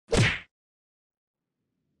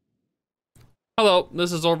Hello,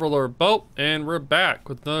 this is OverLordBou, and we're back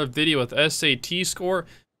with another video with SAT score,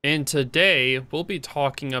 and today we'll be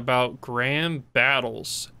talking about Grand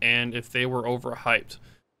Battles and if they were overhyped.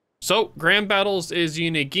 So, Grand Battles is a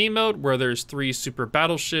unique game mode where there's 3 super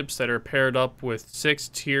battleships that are paired up with 6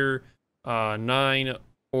 tier 9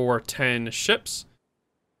 or 10 ships.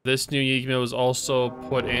 This new unique mode was also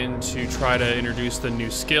put in to try to introduce the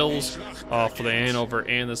new skills for the Hannover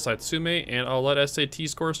and the Satsuma, and I'll let SAT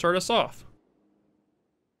score start us off.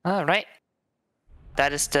 Alright,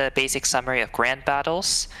 that is the basic summary of Grand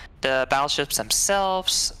Battles. The battleships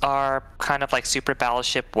themselves are kind of like super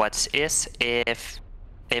battleship what is if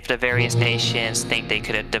the various nations think they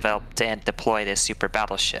could have developed and deployed a super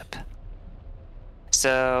battleship.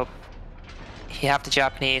 So you have the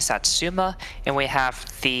Japanese Satsuma and we have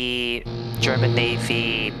the German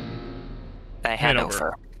Navy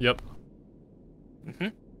Hannover. Yep.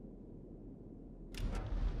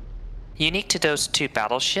 Unique to those 2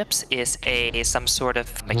 battleships is some sort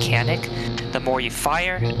of mechanic. The more you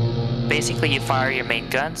fire, basically you fire your main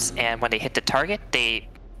guns, and when they hit the target, they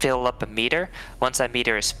fill up a meter. Once that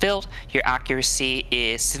meter is filled, your accuracy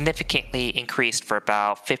is significantly increased for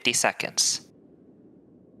about 50 seconds.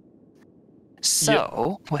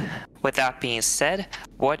 So, with that being said,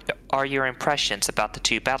 what are your impressions about the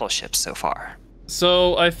 2 battleships so far?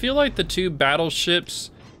 So, I feel like the 2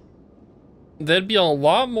 battleships, they'd be a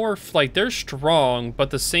lot more, like, they're strong, but at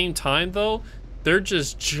the same time, though, they're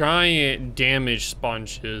just giant damage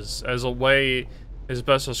sponges, as a way is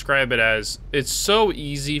best to describe it as. It's so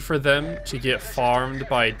easy for them to get farmed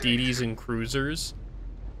by DDs and cruisers.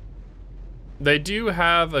 They do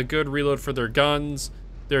have a good reload for their guns.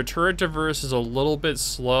 Their turret traverse is a little bit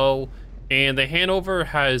slow, and the Hannover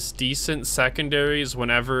has decent secondaries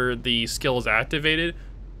whenever the skill is activated.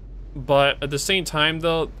 But at the same time,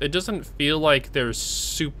 though, it doesn't feel like they're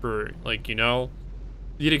super, like, you know?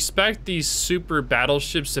 You'd expect these super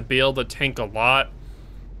battleships to be able to tank a lot,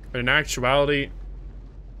 but in actuality,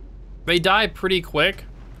 they die pretty quick.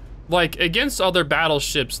 Like, against other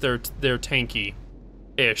battleships, they're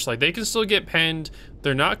tanky-ish. Like, they can still get penned.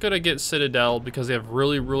 They're not gonna get Citadel because they have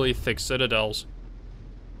really thick Citadels.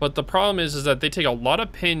 But the problem is that they take a lot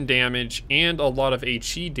of pin damage and a lot of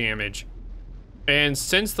HE damage. And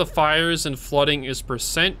since the fires and flooding is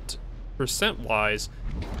percent-wise,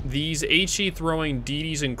 these HE throwing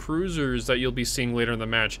DDs and cruisers that you'll be seeing later in the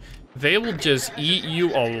match, they will just eat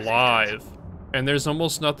you alive. And there's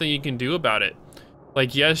almost nothing you can do about it.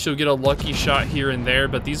 Like, yes, you'll get a lucky shot here and there,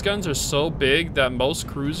 but these guns are so big that most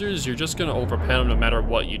cruisers, you're just gonna overpen them no matter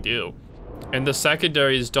what you do. And the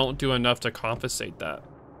secondaries don't do enough to compensate that.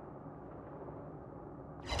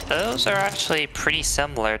 Those are actually pretty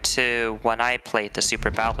similar to when I played the super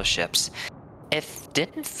battleships. It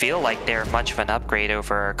didn't feel like they're much of an upgrade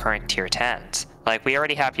over our current tier 10s. Like, we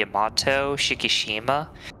already have Yamato, Shikishima,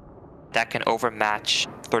 that can overmatch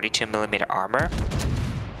 32mm armor.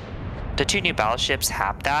 The 2 new battleships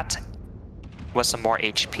have that, with some more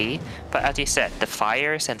HP, but as you said, the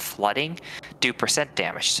fires and flooding do percent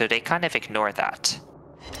damage, so they kind of ignore that.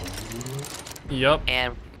 Yep.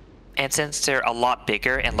 And since they're a lot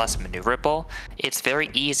bigger and less maneuverable, it's very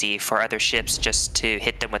easy for other ships just to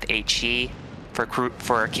hit them with HE,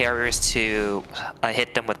 for carriers to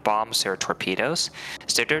hit them with bombs or torpedoes.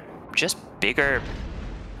 So they're just bigger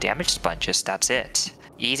damage sponges, that's it.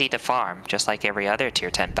 Easy to farm, just like every other tier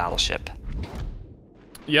 10 battleship.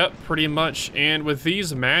 Yep, pretty much. And with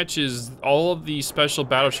these matches, all of the special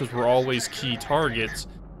battleships were always key targets.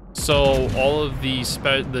 So all of the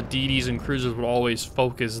DDs and cruisers would always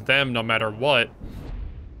focus them no matter what.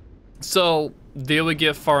 So they would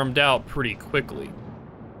get farmed out pretty quickly.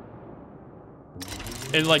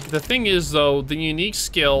 And like, the thing is though, the unique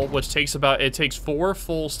skill, which takes 4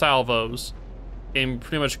 full salvos in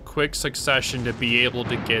pretty much quick succession to be able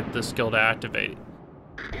to get the skill to activate.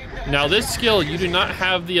 Now this skill, you do not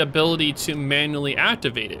have the ability to manually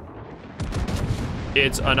activate it.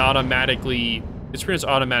 It's pretty much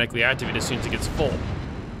automatically activated as soon as it gets full.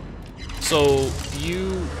 So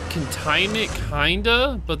you can time it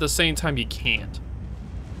kinda, but at the same time you can't.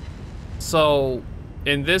 So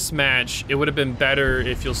in this match, it would have been better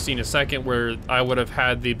if you'll see in a second where I would have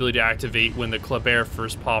had the ability to activate when the Kleber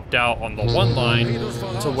first popped out on the 1 line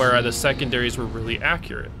to where the secondaries were really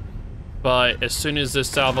accurate. But as soon as this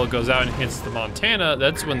salvo goes out and hits the Montana,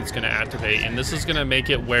 that's when it's gonna activate. And this is gonna make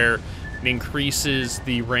it where it increases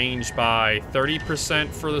the range by 30%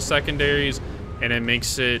 for the secondaries, and it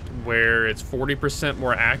makes it where it's 40%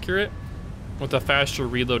 more accurate with a faster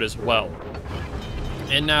reload as well.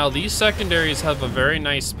 And now these secondaries have a very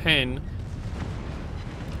nice pin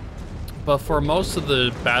But for most of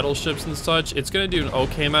the battleships and such, it's gonna do an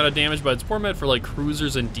okay amount of damage, but it's more meant for like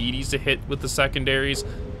cruisers and DDs to hit with the secondaries.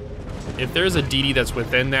 If there's a DD that's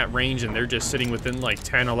within that range and they're just sitting within like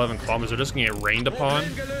 10, 11 kilometers, they're just gonna get rained upon.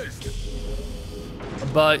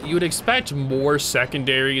 But you would expect more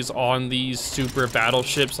secondaries on these super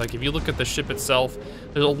battleships. Like if you look at the ship itself,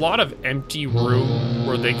 there's a lot of empty room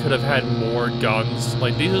where they could have had more guns.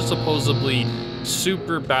 Like these are supposedly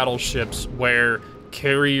super battleships where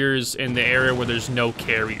carriers in the area where there's no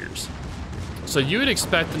carriers. So you would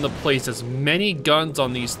expect them to place as many guns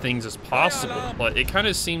on these things as possible, but it kind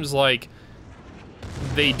of seems like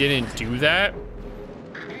they didn't do that.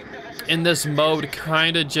 And this mode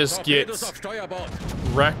kind of just gets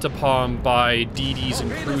wrecked upon by DDs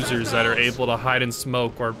and cruisers that are able to hide and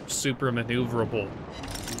smoke or super maneuverable.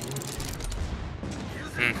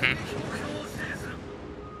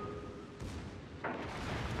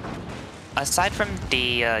 Aside from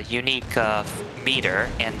the unique meter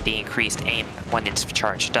and the increased aim when it's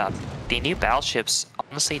charged up, the new battleships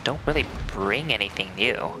honestly don't really bring anything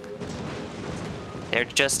new. They're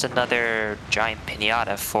just another giant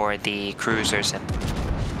pinata for the cruisers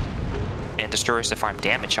and destroyers to farm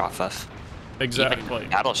damage off of. Exactly.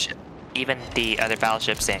 Even the other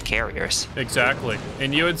battleships and carriers. Exactly.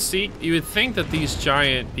 And you would think that these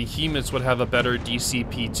giant behemoths would have a better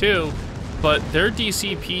DCP too, but their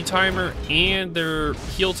DCP timer and their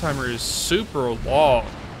heal timer is super long.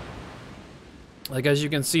 Like as you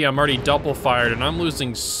can see, I'm already double fired and I'm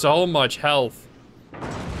losing so much health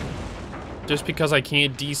just because I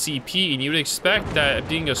can't DCP, and you would expect that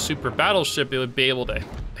being a super battleship, it would be able to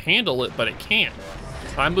handle it, but it can't.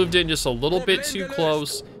 I moved in just a little bit too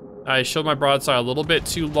close. I showed my broadside a little bit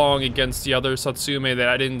too long against the other Satsuma that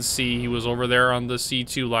I didn't see. He was over there on the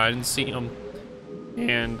C2 line. I didn't see him.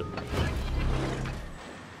 And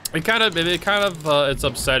it's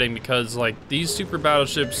upsetting because like these super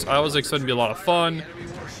battleships, I was expecting to be a lot of fun.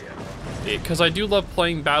 Because I do love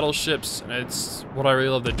playing battleships, and it's what I really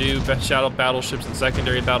love to do, shadow battleships and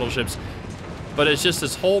secondary battleships. But it's just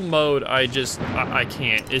this whole mode, I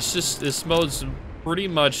can't. It's just, this mode's pretty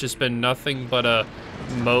much just been nothing but a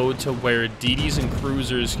mode to where DDs and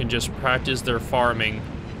cruisers can just practice their farming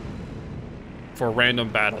for random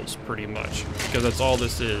battles, pretty much. Because that's all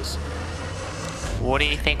this is. What do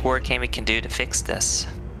you think Wargaming can do to fix this?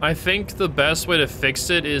 I think the best way to fix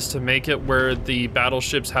it is to make it where the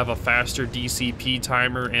battleships have a faster DCP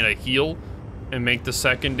timer and a heal, and make the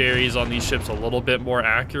secondaries on these ships a little bit more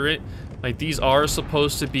accurate. Like these are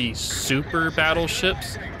supposed to be super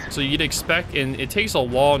battleships, so you'd expect, and it takes a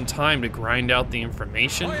long time to grind out the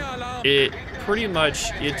information. It pretty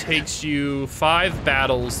much, it takes you 5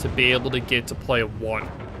 battles to be able to get to play 1.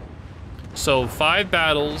 So 5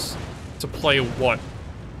 battles to play 1.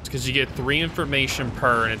 Because you get 3 information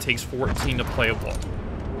per, and it takes 14 to play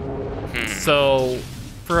 1. So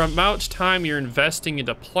for how much time you're investing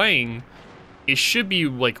into playing, it should be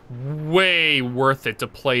like way worth it to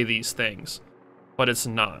play these things, but it's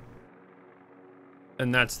not,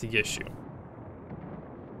 and that's the issue.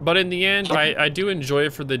 But in the end, I do enjoy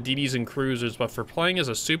it for the DDs and cruisers, but for playing as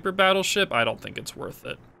a super battleship, I don't think it's worth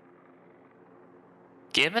it.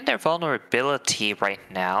 Given their vulnerability right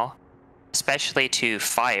now, especially to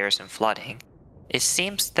fires and flooding, it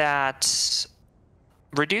seems that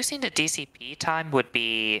reducing the DCP time would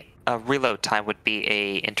be, reload time would be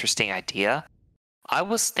a interesting idea. I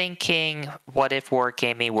was thinking, what if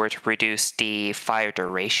Wargaming were to reduce the fire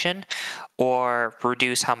duration, or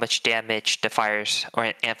reduce how much damage the fires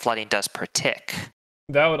and flooding does per tick?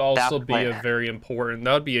 That would also be a very important,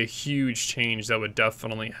 that would be a huge change that would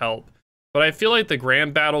definitely help. But I feel like the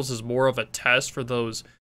Grand Battles is more of a test for those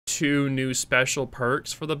 2 new special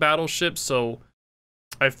perks for the battleship, so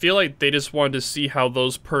I feel like they just wanted to see how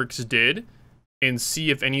those perks did and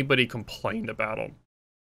see if anybody complained about them.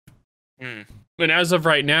 And as of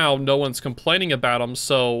right now, no one's complaining about them,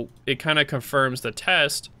 so it kind of confirms the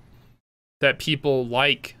test that people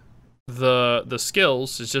like the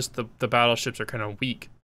skills. It's just the battleships are kind of weak.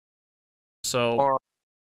 So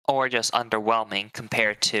or just underwhelming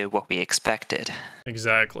compared to what we expected.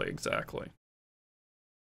 Exactly.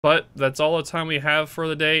 But that's all the time we have for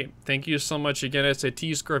the day. Thank you so much again,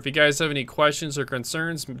 SAT Score. If you guys have any questions or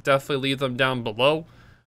concerns, definitely leave them down below.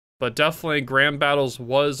 But definitely, Grand Battles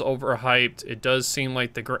was overhyped. It does seem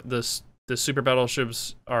like the super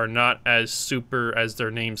battleships are not as super as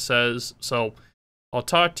their name says. So I'll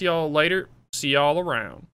talk to y'all later. See y'all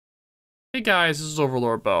around. Hey guys, this is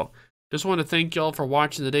OverLordBou. Just want to thank y'all for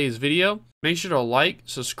watching today's video. Make sure to like,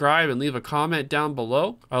 subscribe, and leave a comment down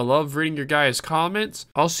below. I love reading your guys' comments.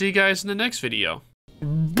 I'll see you guys in the next video.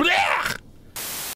 Blah!